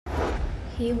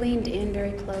He leaned in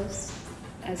very close,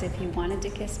 as if he wanted to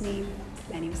kiss me,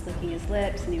 and he was licking his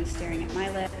lips, and he was staring at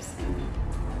my lips,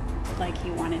 and like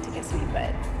he wanted to kiss me,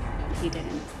 but he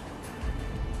didn't.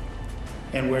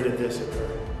 And where did this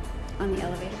occur? On the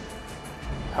elevator.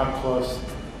 How close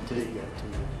did he get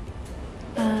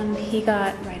to you? He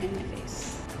got right in my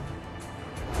face.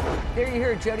 There you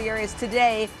hear Jodi Arias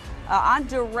today on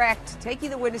direct, taking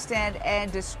the witness stand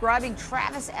and describing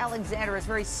Travis Alexander as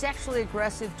very sexually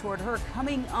aggressive toward her,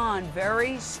 coming on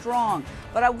very strong.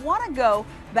 But I want to go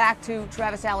back to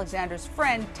Travis Alexander's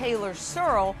friend, Taylor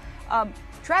Searle.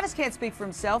 Travis can't speak for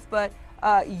himself, but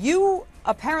you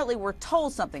apparently were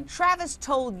told something. Travis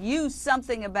told you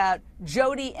something about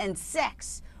Jodi and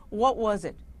sex. What was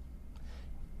it?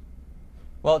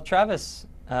 Well, Travis,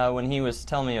 when he was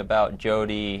telling me about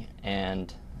Jodi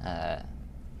and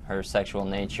her sexual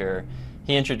nature,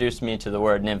 he introduced me to the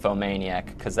word nymphomaniac,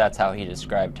 because that's how he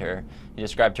described her. He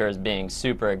described her as being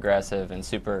super aggressive and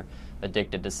super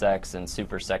addicted to sex and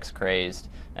super sex crazed.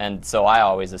 And so I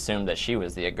always assumed that she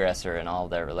was the aggressor in all of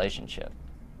their relationship.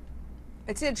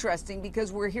 It's interesting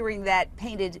because we're hearing that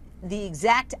painted the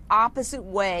exact opposite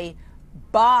way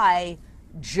by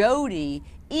Jodi,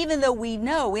 even though we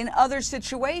know in other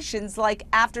situations, like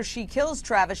after she kills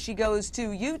Travis, she goes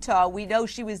to Utah. We know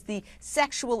she was the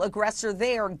sexual aggressor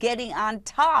there, getting on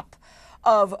top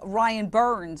of Ryan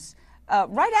Burns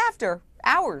right after,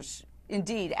 hours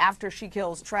indeed, after she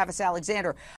kills Travis Alexander.